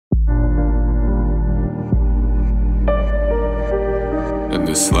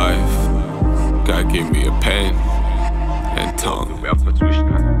this life, God gave me a pen and tongue.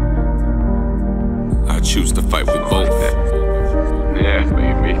 I choose to fight with both.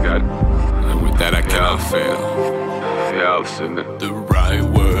 And with that I cannot fail. The right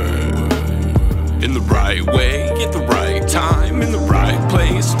word, in the right way, at the right time, in the right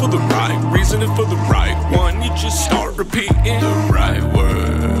place, for the right reason and for the right one. You just start repeating the right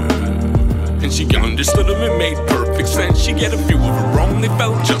word. And she understood them, it made perfect sense. She get a few of her own, they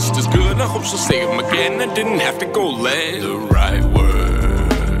felt just as good. I hope she'll say them again, I didn't have to go land. The right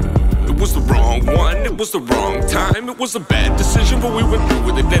word, it was the wrong one, it was the wrong time. It was a bad decision, but we went through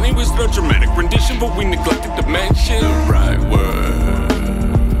with it anyways. The dramatic rendition, but we neglected to mention the right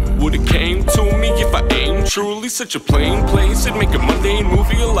word. Would've came to me if I aimed truly. Such a plain place, it'd make a mundane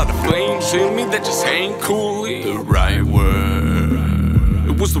movie. A lot of flames in me that just hang coolly. The right word,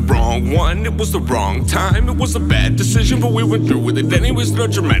 it was the wrong one, it was the wrong time. It was a bad decision, but we went through with it anyways. The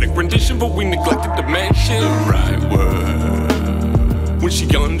dramatic rendition, but we neglected to mention the right word. When she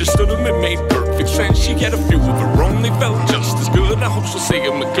understood him, it made perfect sense. She had a few of her own, they felt just as good. I hope she'll say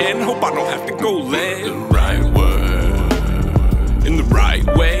them again, hope I don't have to go land. The right word, in the right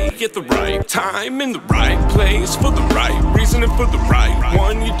way, at the right time, in the right place, for the right reason and for the right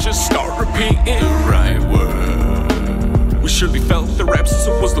one. You just start repeating the right word. We surely felt their absence,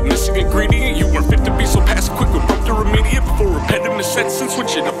 it was the missing ingredient. You weren't fit to be so passive, quick, abrupt or immediate. Before repetitive sets and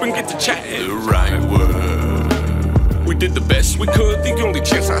switch it up and get to chatting. The right word, we did the best we could. The only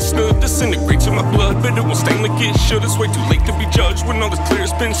chance I stood disintegrates in my blood, but it won't stain like it should. It's way too late to be judged when all this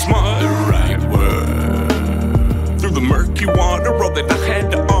clear's been smudged. The right word, through the murky water, all that I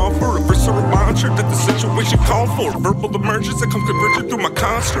had to offer. A verse or a mantra that the situation called for. Verbal emergence that come converging through my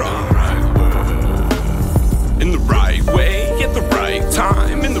construct. The right word, in the right way, at the right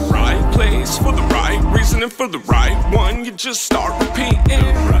time, in the right place, for the right reason and for the right one. You just start repeating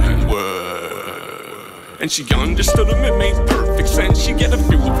the right word. And she understood him, it made perfect sense. She get a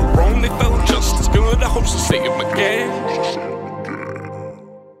few of her own, they felt just as good. I hope she'll say them again.